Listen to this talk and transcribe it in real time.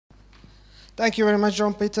Thank you very much,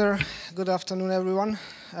 John-Peter. Good afternoon, everyone.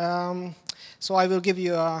 So I will give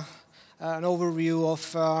you an overview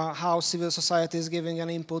of how civil society is giving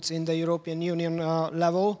an input in the European Union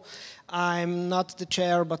level. I'm not the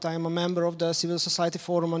chair, but I'm a member of the Civil Society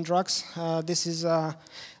Forum on Drugs. This is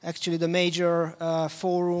actually the major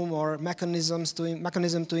forum or mechanism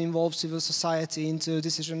to involve civil society into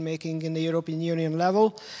decision-making in the European Union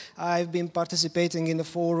level. I've been participating in the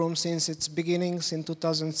forum since its beginnings in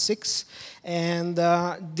 2006, and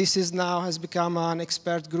this has become an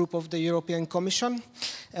expert group of the European Commission.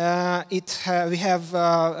 We have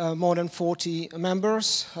more than 40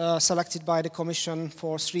 members selected by the Commission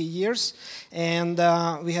for 3 years, and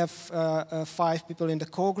we have 5 people in the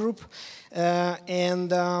core group.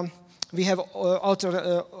 We have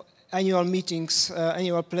annual meetings,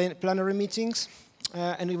 annual plenary meetings,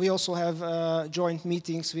 and we also have joint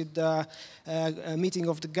meetings with the meeting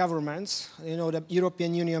of the governments. You know, the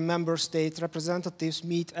European Union member state representatives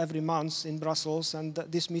meet every month in Brussels, and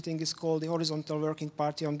this meeting is called the Horizontal Working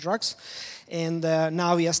Party on Drugs. And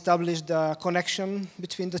now we established a connection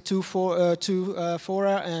between the two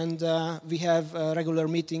fora, and we have regular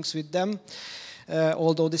meetings with them.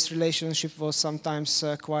 Although this relationship was sometimes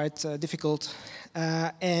quite difficult.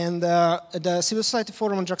 The Civil Society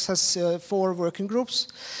Forum on Drugs has 4 working groups.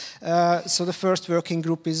 So the first working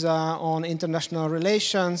group is on international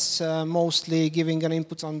relations, mostly giving an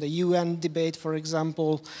input on the UN debate, for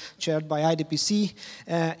example, chaired by IDPC.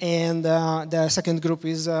 The second group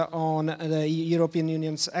is on the European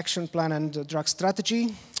Union's action plan and drug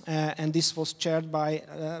strategy. And this was chaired by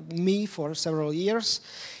me for several years.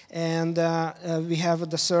 And we have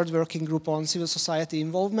the third working group on civil society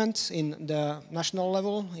involvement in the national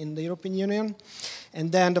level in the European Union. And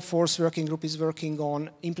then the fourth working group is working on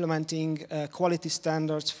implementing quality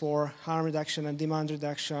standards for harm reduction and demand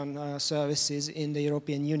reduction services in the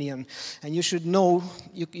European Union. And you should know,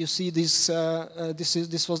 you see this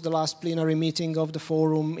was the last plenary meeting of the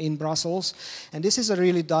forum in Brussels. And this is a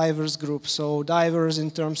really diverse group. So diverse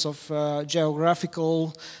in terms of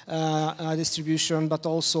geographical distribution, but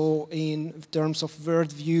also in terms of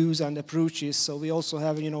world views and approaches. So we also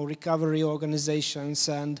have, you know, recovery organizations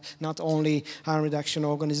and not only harm reduction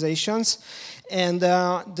organizations. And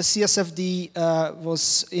the CSFD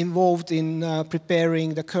was involved in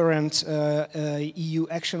preparing the current EU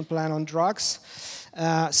action plan on drugs.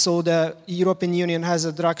 So the European Union has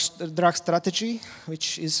a drug strategy,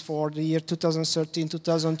 which is for the year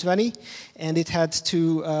 2013-2020, and it has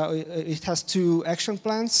 2 action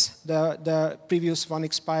plans. The previous one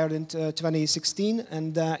expired in 2016,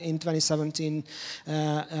 and in 2017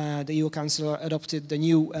 the EU Council adopted the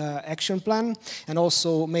new action plan and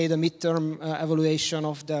also made a midterm evaluation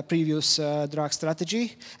of the previous drug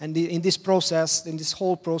strategy. And in this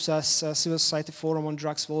whole process, Civil Society Forum on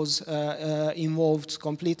Drugs was involved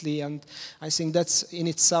completely, and I think that's in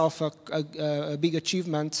itself a big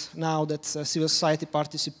achievement now that civil society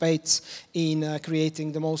participates in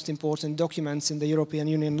creating the most important documents in the European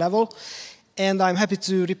Union level. And I'm happy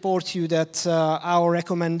to report to you that our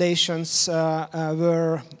recommendations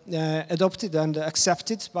were adopted and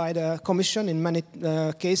accepted by the Commission in many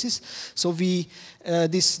cases. So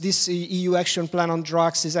this EU action plan on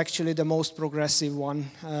drugs is actually the most progressive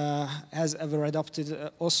one has ever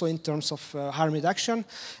adopted, also in terms of harm reduction.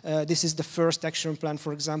 This is the first action plan,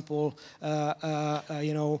 for example,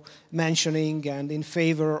 you know, mentioning and in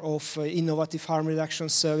favor of innovative harm reduction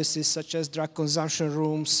services such as drug consumption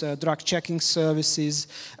rooms, drug checking services,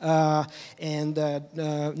 and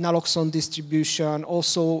naloxone distribution.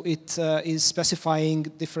 Also, it is specifying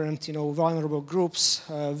different, you know, vulnerable groups,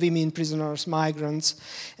 women, prisoners, migrants.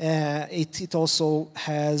 It also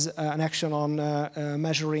has an action on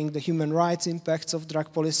measuring the human rights impacts of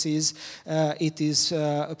drug policies. It is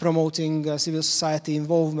promoting civil society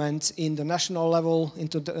involvement in the national level,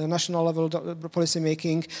 into the national level policy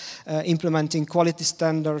making, implementing quality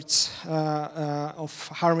standards of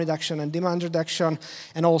harm reduction and demand reduction,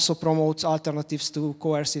 and also promotes alternatives to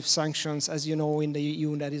coercive sanctions. As you know, in the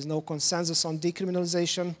EU there is no consensus on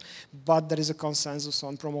decriminalization, but there is a consensus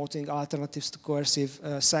on promoting alternatives to coercive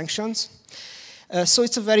sanctions. So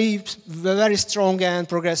it's a very strong and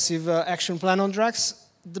progressive action plan on drugs,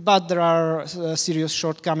 but there are serious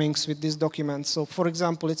shortcomings with this document. So, for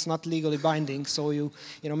example, it's not legally binding. So you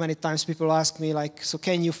know, many times people ask me, like, so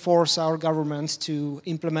can you force our government to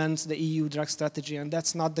implement the EU drug strategy? And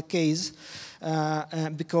that's not the case.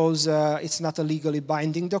 because it's not a legally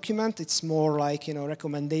binding document. It's more like, you know,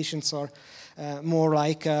 recommendations or more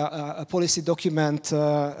like a policy document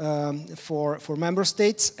for member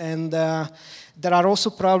states. And there are also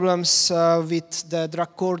problems with the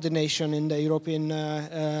drug coordination in the European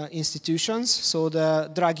institutions. So the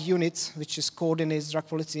drug unit, which coordinates drug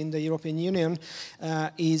policy in the European Union,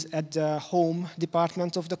 is at the Home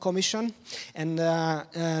Department of the Commission and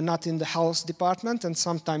not in the Health Department. And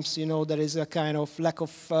sometimes, you know, there is a kind of lack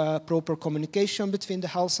of proper communication between the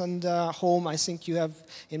Health and Home. I think you have,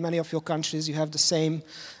 in many of your countries, you have the same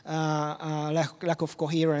lack of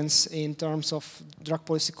coherence in terms of drug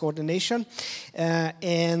policy coordination.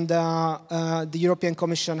 And the European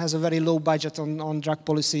Commission has a very low budget on drug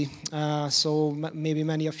policy. So maybe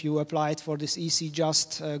many of you applied for this EC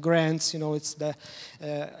Just grants. You know, it's the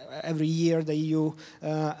every year the EU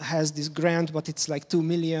has this grant, but it's like 2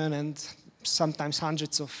 million, and sometimes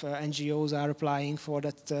hundreds of NGOs are applying for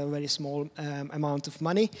that very small amount of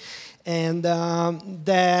money. And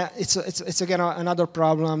it's again another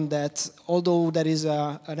problem that although there is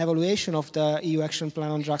an evaluation of the EU Action Plan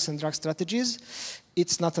on Drugs and Drug Strategies,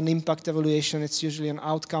 it's not an impact evaluation, it's usually an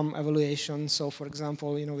outcome evaluation. So for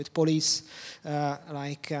example, you know, with police,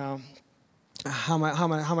 like how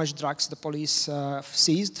much drugs the police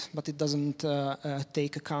seized, but it doesn't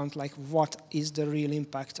take account like what is the real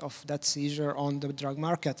impact of that seizure on the drug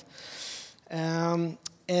market.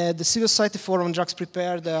 The Civil Society Forum on Drugs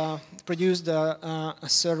produced a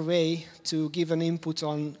survey to give an input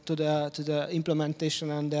to the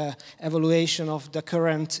implementation and the evaluation of the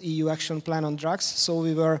current EU Action Plan on Drugs. So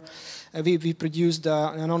we produced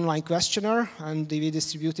an online questionnaire and we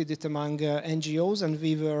distributed it among NGOs, and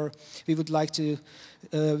we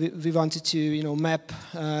wanted to, you know, map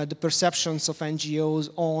the perceptions of NGOs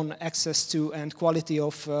on access to and quality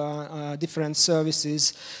of different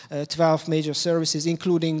services, 12 major services,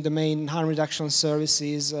 including the main harm reduction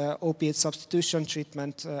services, opiate substitution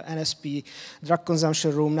treatment, NSP, drug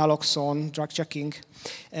consumption room, naloxone, drug checking,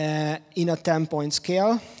 in a 10-point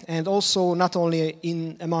scale, and also not only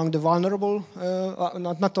among the vulnerable,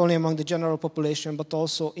 not only among the general population, but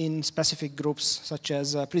also in specific groups such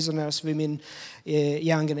as prisoners, women,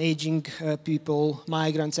 young and aging people,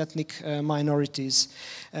 migrants, ethnic minorities.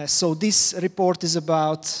 So this report is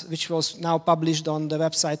which was now published on the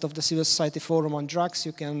website of the Civil Society Forum on Drugs.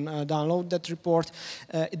 You can download that report.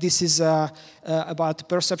 This is about the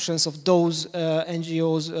perceptions of those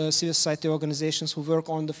NGOs, civil society organizations who work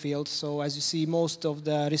on the field. So as you see, most of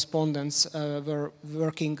the respondents were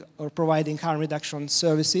working or providing harm reduction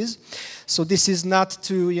services. So this is not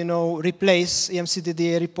to, you know, replace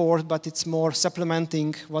EMCDDA report, but it's more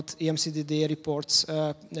supplementing what EMCDDA reports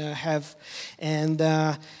have. And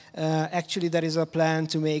actually, there is a plan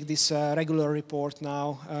to make this regular report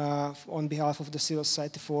now on behalf of the Civil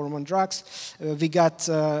Society Forum on Drugs. We got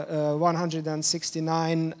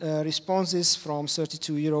 169 responses from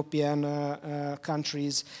 32 European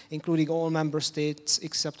countries, including all member states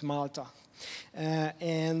except Malta.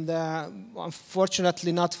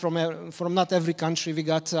 Unfortunately, from not every country we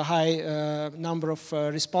got a high number of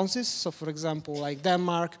responses. So, for example, like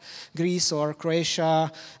Denmark, Greece, or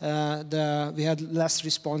Croatia, we had less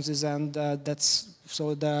responses, and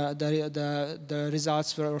so the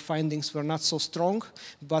results or findings were not so strong.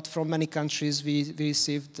 But from many countries, we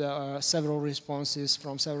received several responses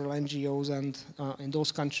from several NGOs, and in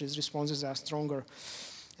those countries, responses are stronger.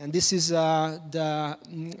 And this is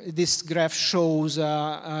this graph shows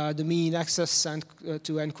the mean access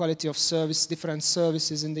to and quality of service, different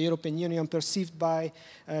services in the European Union perceived by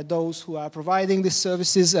those who are providing these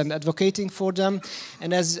services and advocating for them.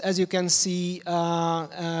 And as you can see,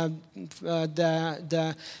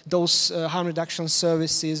 those harm reduction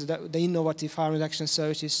services, the innovative harm reduction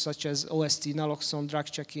services such as OST, naloxone, drug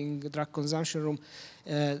checking, drug consumption room,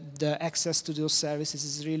 the access to those services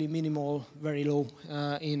is really minimal, very low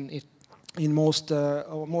in most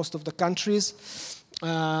of the countries.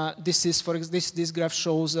 This graph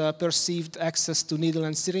shows perceived access to needle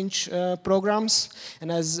and syringe programs,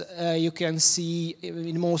 and as you can see,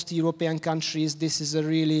 in most European countries, this is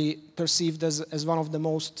really perceived as one of the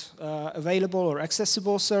most available or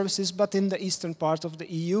accessible services. But in the eastern part of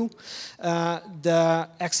the EU, the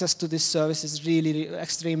access to this service is really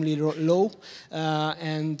extremely low,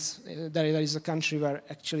 and there is a country where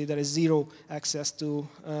actually there is zero access to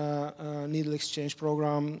needle exchange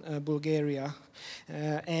program, Bulgaria.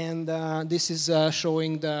 This is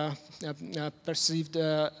showing the perceived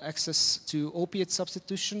access to opiate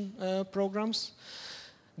substitution programs.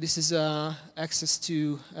 This is access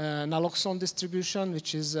to naloxone distribution,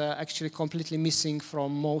 which is actually completely missing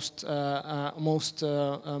from most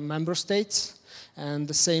member states. And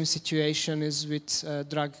the same situation is with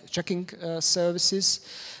drug checking services.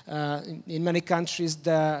 In many countries,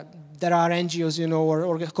 there are NGOs,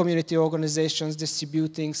 or community organizations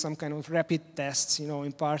distributing some kind of rapid tests,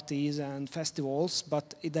 in parties and festivals.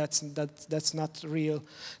 But that's not real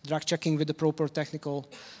drug checking with the proper technical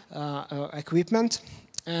equipment.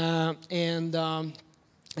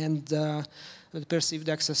 The perceived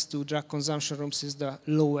access to drug consumption rooms is the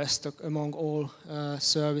lowest among all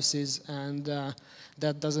services, and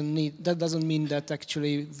that doesn't mean that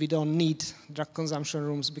actually we don't need drug consumption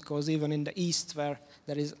rooms, because even in the East, where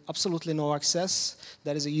there is absolutely no access,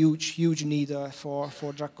 there is a huge need for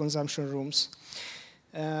drug consumption rooms.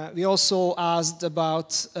 We also asked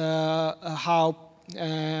about how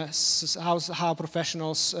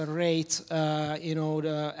professionals rate,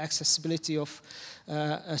 the accessibility of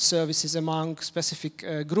services among specific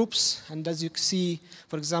groups. And as you see,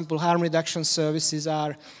 for example, harm reduction services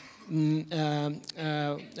are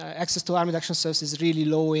access to harm reduction services is really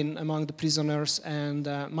low among the prisoners and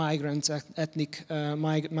migrants, ethnic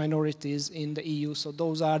minorities in the EU. So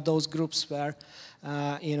those are those groups where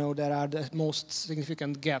there are the most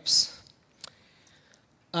significant gaps.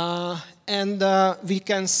 We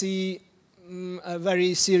can see a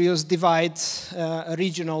very serious divide, a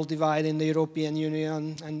regional divide in the European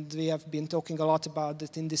Union, and we have been talking a lot about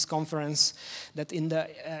it in this conference, that in the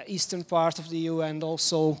eastern part of the EU and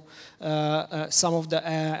also some of the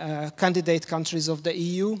candidate countries of the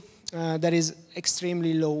EU, there is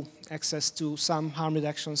extremely low access to some harm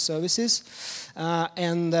reduction services.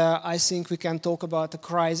 I think we can talk about a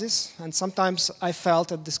crisis. And sometimes I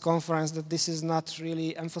felt at this conference that this is not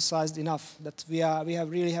really emphasized enough, that we are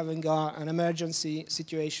really having an emergency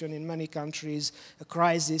situation in many countries, a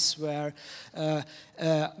crisis where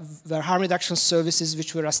harm reduction services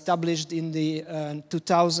which were established in the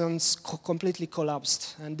 2000s completely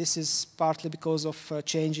collapsed. And this is partly because of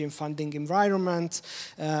change in funding environment,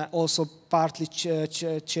 also partly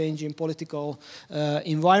change in political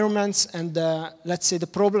environments, and let's say the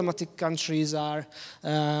problematic countries are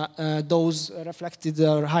those reflected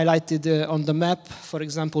or highlighted on the map. For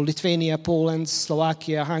example, Lithuania, Poland,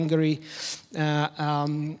 Slovakia, Hungary,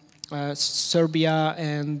 Serbia,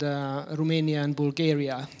 and Romania and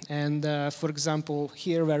Bulgaria. And for example,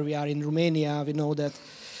 here where we are in Romania, we know that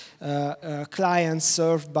clients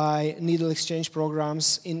served by needle exchange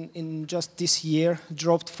programs in just this year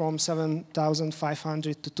dropped from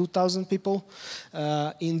 7,500 to 2,000 people.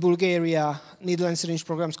 In Bulgaria, needle and syringe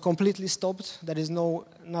programs completely stopped. There is no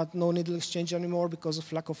needle exchange anymore because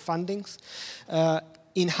of lack of fundings.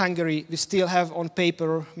 In Hungary, we still have on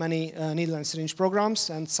paper many needle and syringe programs,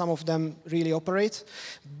 and some of them really operate.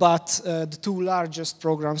 But the two largest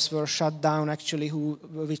programs were shut down, actually,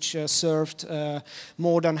 which served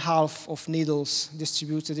more than half of needles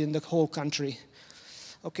distributed in the whole country.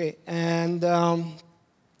 Okay, and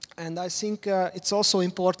I think it's also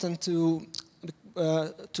important to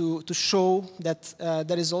show that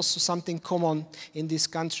there is also something common in these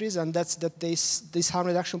countries, and that's that these harm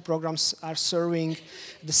reduction programs are serving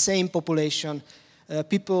the same population,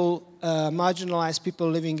 marginalized people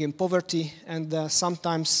living in poverty, and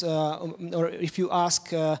sometimes, or if you ask,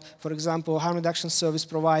 for example, harm reduction service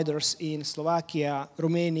providers in Slovakia,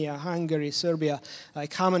 Romania, Hungary, Serbia,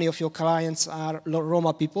 like how many of your clients are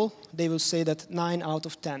Roma people, they will say that 9 out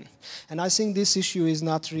of 10. And I think this issue is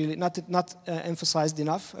not really not emphasized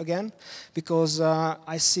enough again, because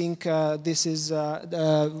I think this is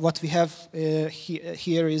what we have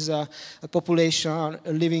here is a population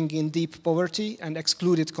living in deep poverty and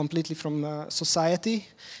excluded completely from society,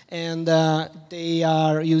 and they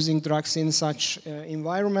are using drugs in such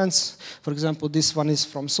environments. For example, this one is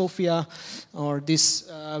from Sofia, or this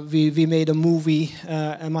we made a movie,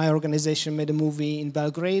 my organization made a movie in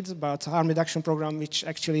Belgrade about a harm reduction program which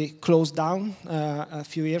actually closed down a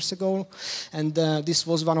few years ago, and this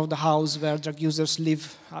was one of the houses where drug users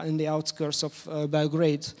live in the outskirts of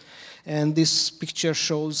Belgrade. And this picture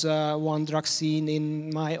shows one drug scene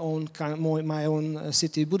in my own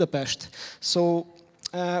city, Budapest. So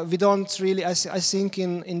we don't really, I think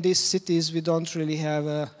in these cities we don't really have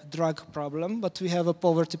a drug problem, but we have a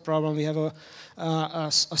poverty problem, we have a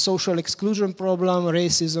social exclusion problem, a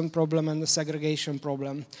racism problem, and a segregation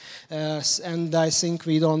problem. And I think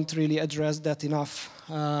we don't really address that enough.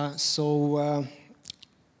 So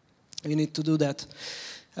we need to do that.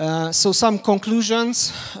 So some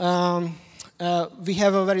conclusions. We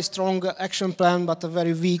have a very strong action plan, but a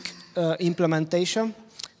very weak implementation.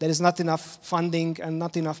 there is not enough funding and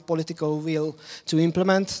not enough political will to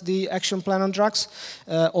implement the action plan on drugs,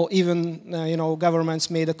 or even governments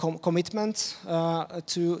made a commitment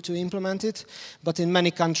to implement it. But in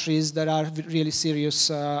many countries there are really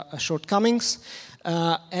serious shortcomings.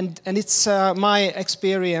 And it's my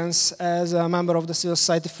experience as a member of the Civil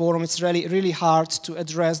Society Forum, it's really hard to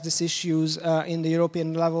address these issues in the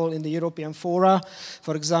European level, in the European fora.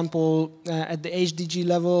 For example, at the HDG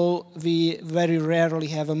level, we very rarely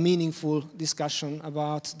have a meaningful discussion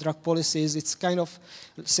about drug policies. It's kind of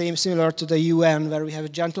similar to the UN, where we have a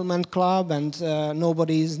gentleman club and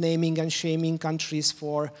nobody is naming and shaming countries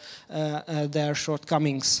for their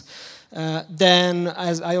shortcomings. Then,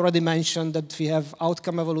 as I already mentioned, that we have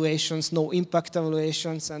outcome evaluations, no impact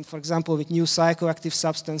evaluations, and for example, with new psychoactive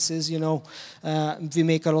substances, we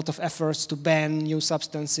make a lot of efforts to ban new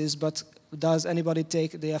substances, but does anybody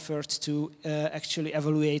take the effort to actually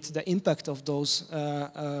evaluate the impact of those,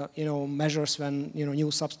 measures when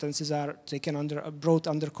new substances are brought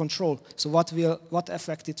under control? So what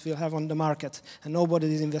effect it will have on the market? And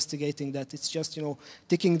nobody is investigating that. It's just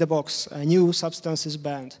ticking the box. A new substance is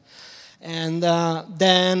banned. And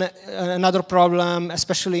then another problem,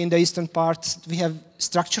 especially in the eastern part, we have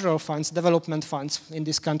structural funds, development funds in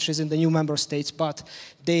these countries, in the new member states, but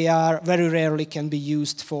they are very rarely can be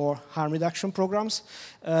used for harm reduction programs.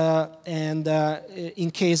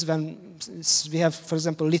 In case when we have, for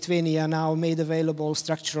example, Lithuania now made available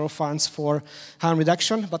structural funds for harm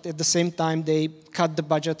reduction, but at the same time they cut the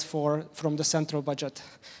budget from the central budget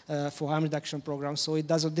for harm reduction programs, so it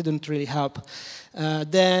didn't really help.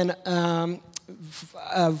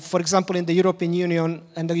 For example, in the European Union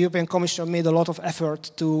and the European Commission made a lot of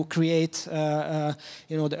effort to create,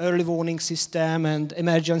 the early warning system and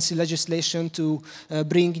emergency legislation to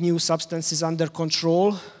bring new substances under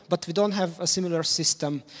control. But we don't have a similar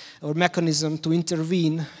system or mechanism to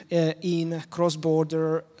intervene in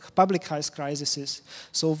cross-border public health crises.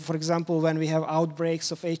 So, for example, when we have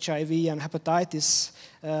outbreaks of HIV and hepatitis,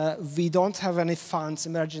 we don't have any funds,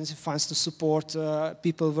 emergency funds, to support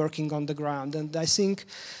people working on the ground. And I think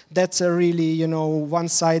that's a really,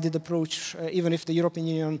 one-sided approach, even if the European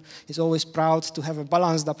Union is always proud to have a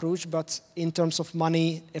balanced approach, but in terms of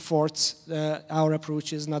money, efforts, our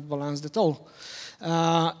approach is not balanced at all.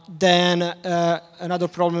 Then another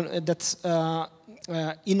problem that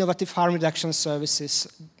innovative harm reduction services,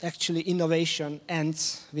 actually innovation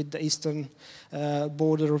ends with the eastern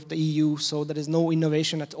border of the EU, so there is no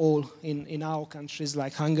innovation at all in our countries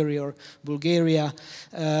like Hungary or Bulgaria.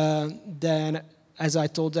 Then, as I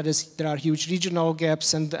told, there are huge regional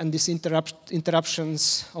gaps, and these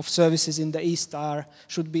interruptions of services in the East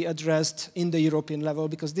should be addressed in the European level,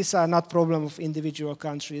 because these are not problems of individual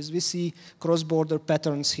countries. We see cross-border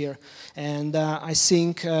patterns here, and I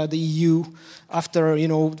think the EU, after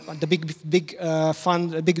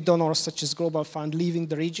the big donors such as Global Fund leaving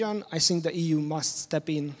the region, I think the EU must step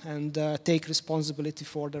in and take responsibility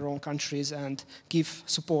for their own countries and give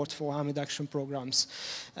support for harm reduction programs.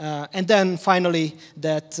 And then finally,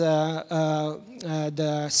 that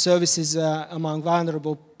the services among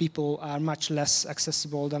vulnerable people are much less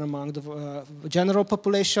accessible than among the general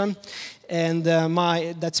population. And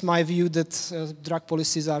that's my view, that drug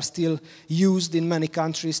policies are still used in many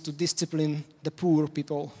countries to discipline the poor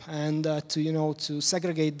people and to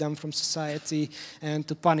segregate them from society and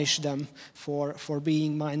to punish them for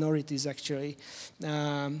being minorities, actually.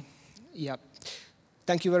 Yeah.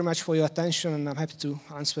 Thank you very much for your attention, and I'm happy to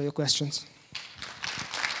answer your questions.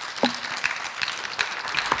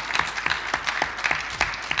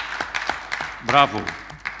 Bravo,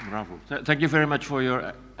 bravo. Thank you very much for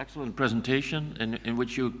your excellent presentation, in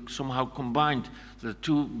which you somehow combined the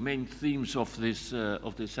two main themes of this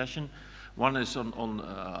session. One is on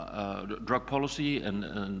drug policy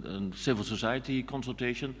and civil society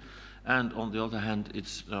consultation, and on the other hand,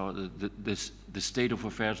 it's the state of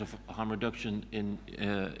affairs of harm reduction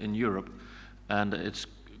in Europe. And it's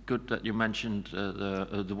good that you mentioned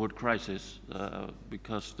the word crisis,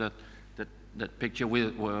 because that picture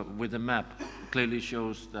with the map clearly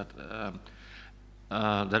shows that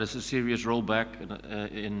there is a serious rollback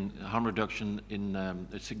in harm reduction in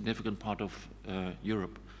a significant part of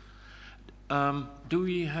Europe. Do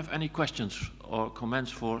we have any questions or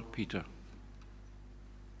comments for Peter?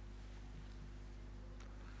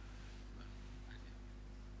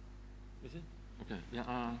 Is it? Okay.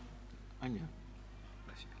 Yeah. Anja.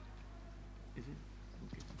 Is it?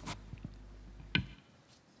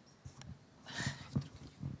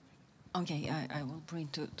 Okay, I will bring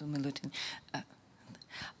to Milutin.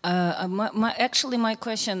 Actually, my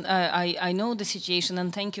question, I know the situation,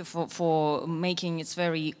 and thank you for making it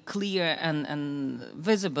very clear and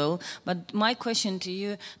visible, but my question to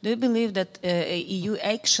you, do you believe that a EU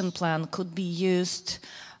action plan could be used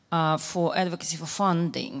for advocacy for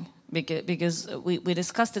funding? Because we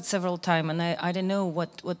discussed it several times, and I don't know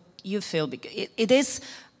what you feel. Because it is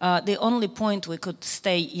the only point we could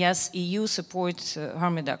say, yes, EU supports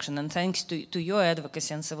harm reduction, and thanks to your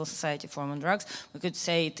advocacy and civil society forum on drugs, we could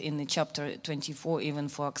say it in the chapter 24 even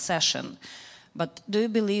for accession. But do you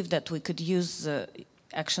believe that we could use the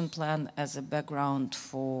action plan as a background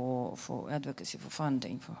for advocacy for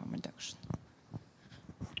funding for harm reduction?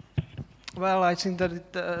 Well, I think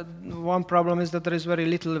that one problem is that there is very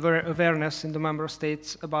little awareness in the member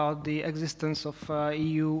states about the existence of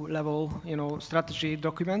EU-level, strategy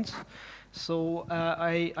documents. So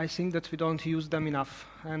I think that we don't use them enough,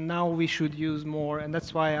 and now we should use more. And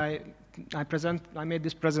that's why I made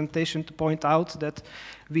this presentation to point out that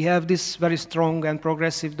we have this very strong and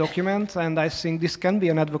progressive document, and I think this can be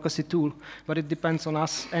an advocacy tool, but it depends on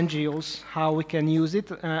us NGOs how we can use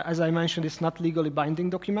it. As I mentioned, it's not legally binding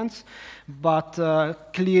documents, but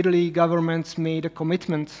clearly governments made a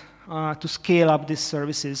commitment to scale up these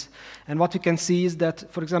services. And what we can see is that,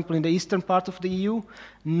 for example, in the eastern part of the EU,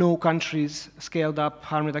 no countries scaled up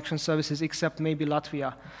harm reduction services except maybe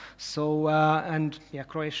Latvia. So and yeah,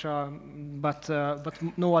 Croatia, but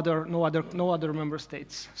no other member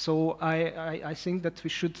states. So I think that we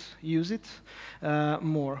should use it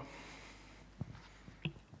more.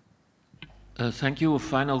 Thank you. A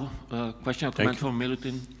final question or comment from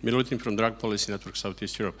Milutin. Milutin from Drug Policy Network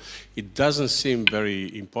Southeast Europe. It doesn't seem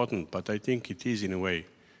very important, but I think it is in a way.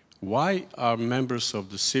 Why are members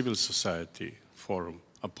of the civil society forum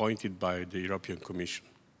appointed by the European Commission?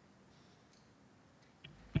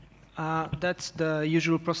 That's the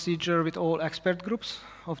usual procedure with all expert groups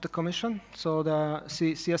of the Commission. So the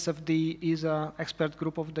CSFD is an expert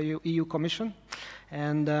group of the EU Commission,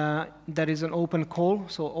 and there is an open call,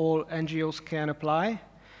 so all NGOs can apply.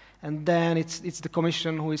 And then it's the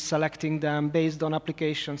Commission who is selecting them based on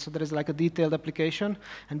application. So there is like a detailed application,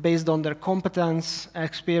 and based on their competence,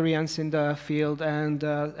 experience in the field, and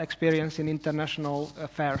experience in international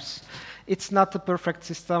affairs. It's not a perfect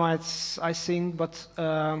system, I think, but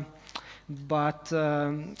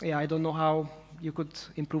yeah, I don't know how you could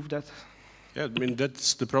improve that. Yeah, I mean,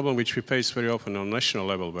 that's the problem which we face very often on national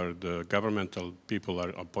level, where the governmental people are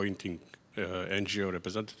appointing NGO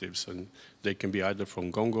representatives, and they can be either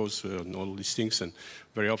from Gongos and all these things, and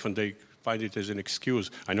very often they find it as an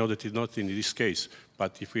excuse. I know that it's not in this case,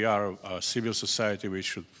 but if we are a civil society, we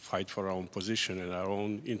should fight for our own position and our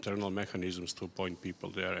own internal mechanisms to appoint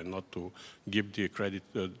people there, and not to give the credit,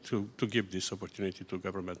 to give this opportunity to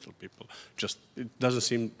governmental people. Just, it doesn't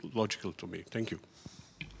seem logical to me. Thank you.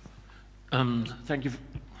 Thank you.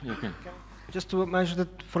 Okay. Just to mention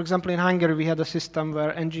that, for example, in Hungary, we had a system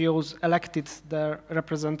where NGOs elected their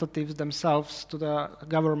representatives themselves to the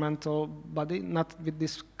governmental body, not with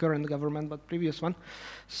this current government, but previous one.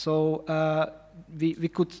 So we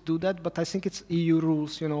could do that, but I think it's EU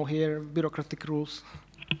rules, here, bureaucratic rules.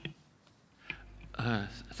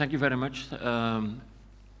 Thank you very much.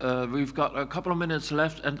 We've got a couple of minutes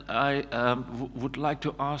left, and I would like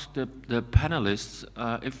to ask the panelists,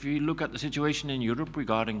 if we look at the situation in Europe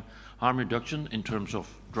regarding harm reduction in terms of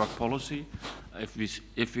drug policy,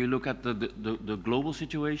 if we look at the global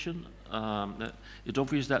situation, it's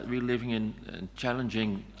obvious that we're living in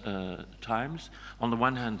challenging times. On the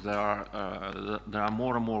one hand, there are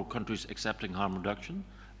more and more countries accepting harm reduction.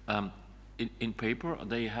 In paper,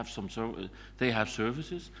 they have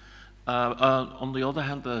services. On the other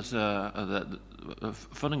hand, there's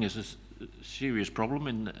funding is a serious problem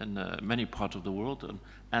in many parts of the world,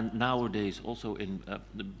 and nowadays also in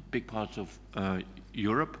the big parts of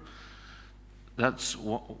Europe. That's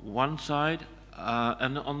one side.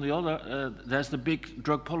 And on the other, there's the big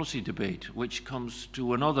drug policy debate, which comes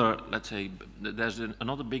to another, let's say, there's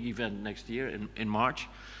another big event next year in March.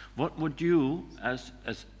 What would you, as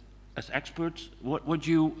experts, what would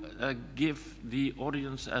you give the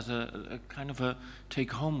audience as a kind of a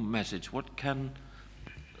take-home message? What can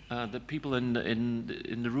the people in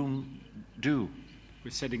the room do? We're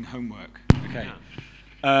setting homework. Okay.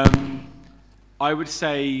 Yeah. I would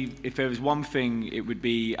say if there was one thing, it would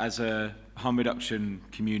be, as a harm reduction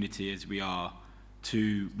community as we are,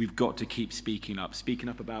 we've got to keep speaking up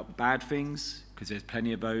about bad things, because there's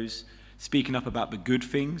plenty of those, speaking up about the good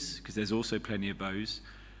things, because there's also plenty of those.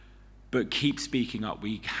 But keep speaking up.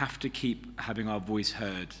 We have to keep having our voice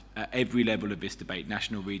heard at every level of this debate,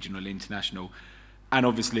 national, regional, international. And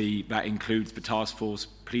obviously that includes the task force.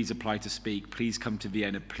 Please apply to speak, please come to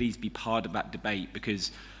Vienna, please be part of that debate,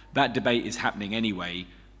 because that debate is happening anyway,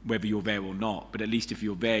 whether you're there or not. But at least if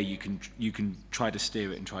you're there, you can try to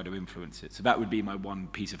steer it and try to influence it. So that would be my one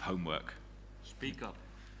piece of homework. Speak up.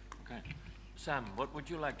 Okay. Sam, what would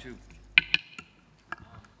you like to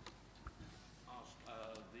ask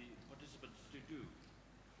the participants to do?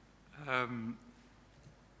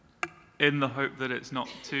 In the hope that it's not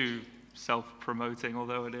too self-promoting,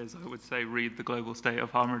 although it is, I would say read The Global State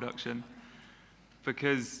of Harm Reduction,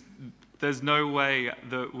 because there's no way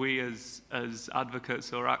that we as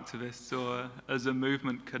advocates or activists or as a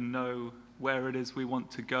movement can know where it is we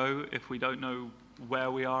want to go if we don't know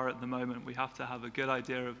where we are at the moment. We have to have a good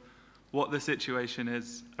idea of what the situation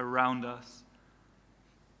is around us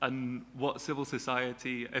and what civil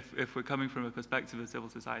society, if we're coming from a perspective of civil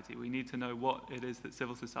society, we need to know what it is that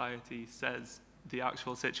civil society says the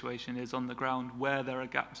actual situation is on the ground, where there are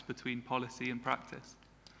gaps between policy and practice.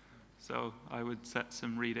 So I would set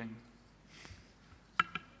some reading.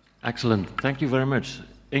 Excellent. Thank you very much.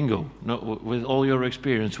 Ingo, with all your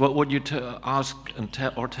experience, what would you ask and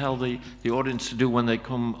tell the audience to do when they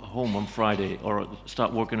come home on Friday or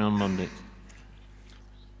start working on Monday?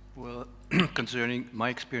 Well, concerning my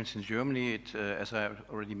experience in Germany, as I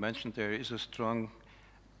already mentioned, there is a strong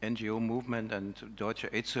NGO movement, and Deutsche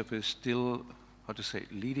AIDS-Hilfe is still, how to say,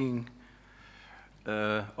 leading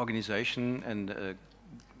organization and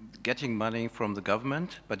getting money from the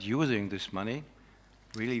government, but using this money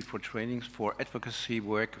really for trainings, for advocacy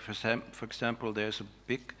work. For example, there's a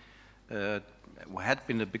big, had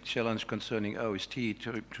been a big challenge concerning OST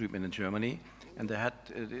treatment in Germany, and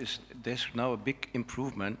there's now a big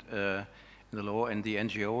improvement in the law, and the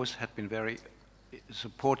NGOs have been very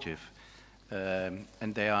supportive.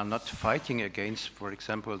 And they are not fighting against, for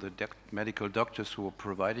example, the medical doctors who are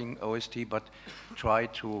providing OST, but try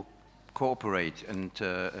to cooperate and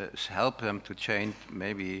help them to change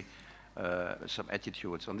maybe some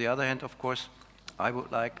attitudes. On the other hand, of course, I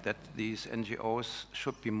would like that these NGOs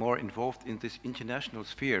should be more involved in this international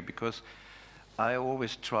sphere, because I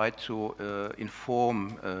always try to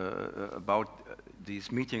inform about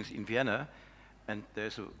these meetings in Vienna, and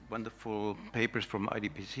there's a wonderful papers from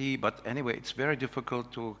IDPC, but anyway, it's very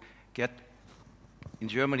difficult to get in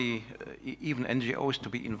Germany even NGOs to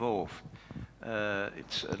be involved.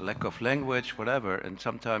 It's a lack of language, whatever, and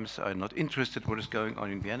sometimes I'm not interested what is going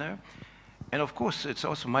on in Vienna. And of course, it's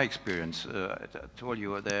also my experience. I told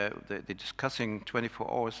you, they're discussing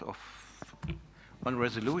 24 hours on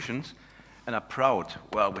resolutions, and are proud,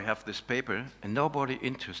 well, we have this paper, and nobody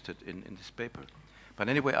interested in this paper. But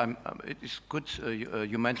anyway, it is good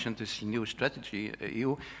you mentioned this new strategy,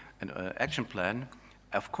 EU, and action plan.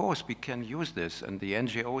 Of course, we can use this, and the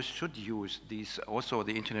NGOs should use these, also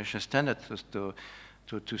the international standards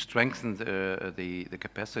to strengthen the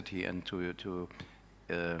capacity and to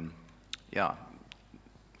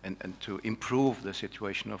improve the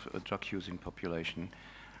situation of a drug-using population.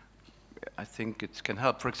 I think it can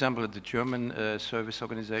help. For example, the German service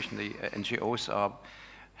organization, the NGOs are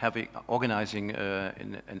organizing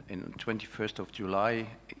in 21st of July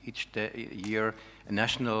each year a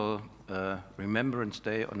national remembrance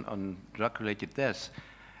day on drug-related deaths,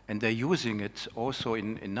 and they're using it also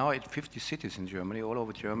now at 50 cities in Germany, all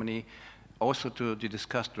over Germany, also to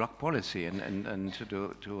discuss drug policy and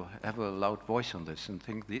to have a loud voice on this. And I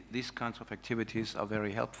think these kinds of activities are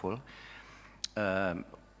very helpful.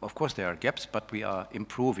 Of course, there are gaps, but we are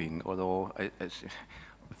improving. Although,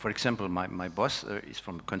 for example, my boss is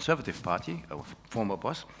from the Conservative Party, a former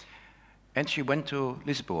boss, and she went to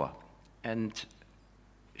Lisboa, and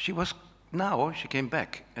she came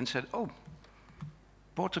back and said, "Oh,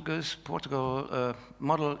 Portugal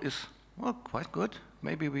model is, well, quite good.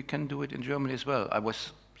 Maybe we can do it in Germany as well." I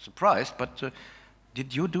was surprised, but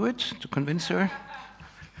did you do it to convince her?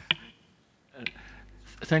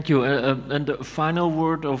 Thank you. And the final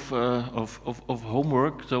word of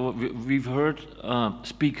homework. So we've heard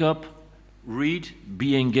speak up, read,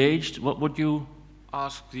 be engaged. What would you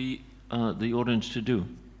ask the audience to do?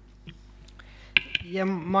 Yeah,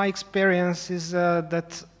 my experience is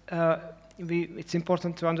that it's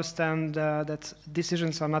important to understand that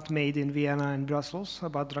decisions are not made in Vienna and Brussels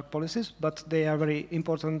about drug policies, but they are very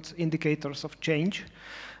important indicators of change.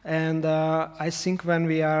 And I think when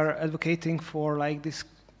we are advocating for like this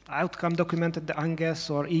outcome documented, the ANGES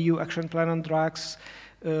or EU action plan on drugs,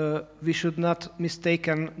 we should not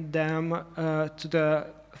mistaken them to the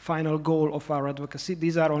final goal of our advocacy.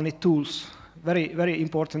 These are only tools, very, very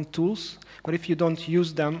important tools. But if you don't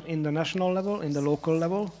use them in the national level, in the local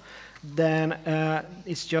level, then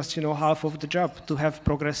it's just half of the job to have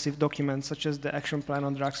progressive documents such as the action plan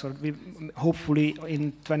on drugs. Or hopefully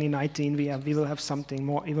in 2019 we will have something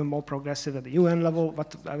even more progressive at the UN level.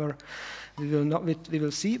 Whatever we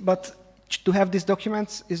will see. But to have these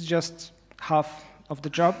documents is just half of the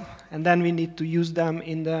job, and then we need to use them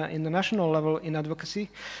in the national level in advocacy.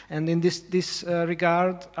 And in this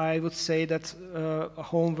regard, I would say that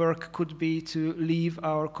homework could be to leave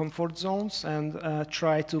our comfort zones and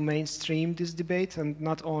try to mainstream this debate, and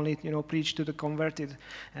not only preach to the converted,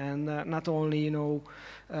 and not only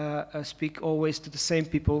speak always to the same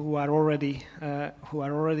people who are already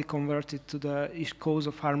converted to the cause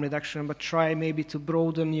of harm reduction, but try maybe to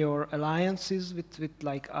broaden your alliances with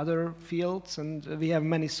like other fields. And we have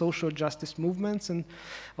many social justice movements, and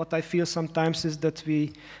what I feel sometimes is that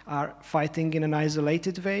we are fighting in an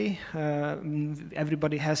isolated way.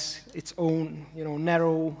 Everybody has its own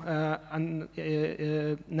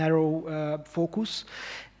narrow focus.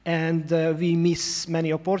 And we miss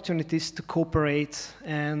many opportunities to cooperate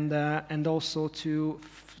and also to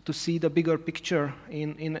see the bigger picture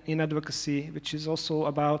in advocacy, which is also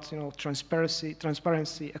about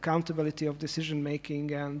transparency, accountability of decision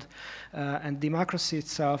making, and democracy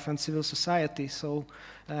itself and civil society. So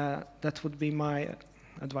that would be my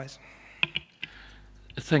advice.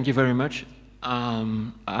 Thank you very much.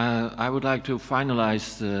 I would like to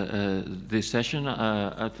finalize this session.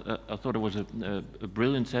 I thought it was a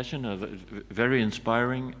brilliant session, very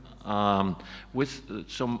inspiring, with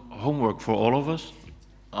some homework for all of us,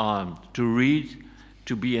 to read,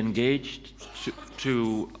 to be engaged,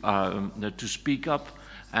 to speak up,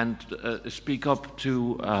 and speak up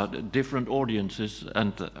to different audiences,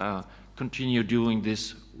 and continue doing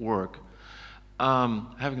this work.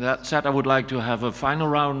 Having that said, I would like to have a final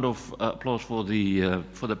round of applause for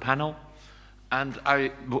the panel, and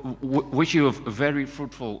I wish you a very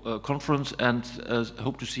fruitful conference, and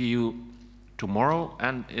hope to see you tomorrow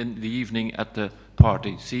and in the evening at the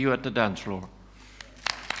party. See you at the dance floor.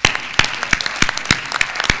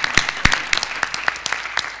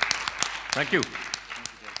 Thank you.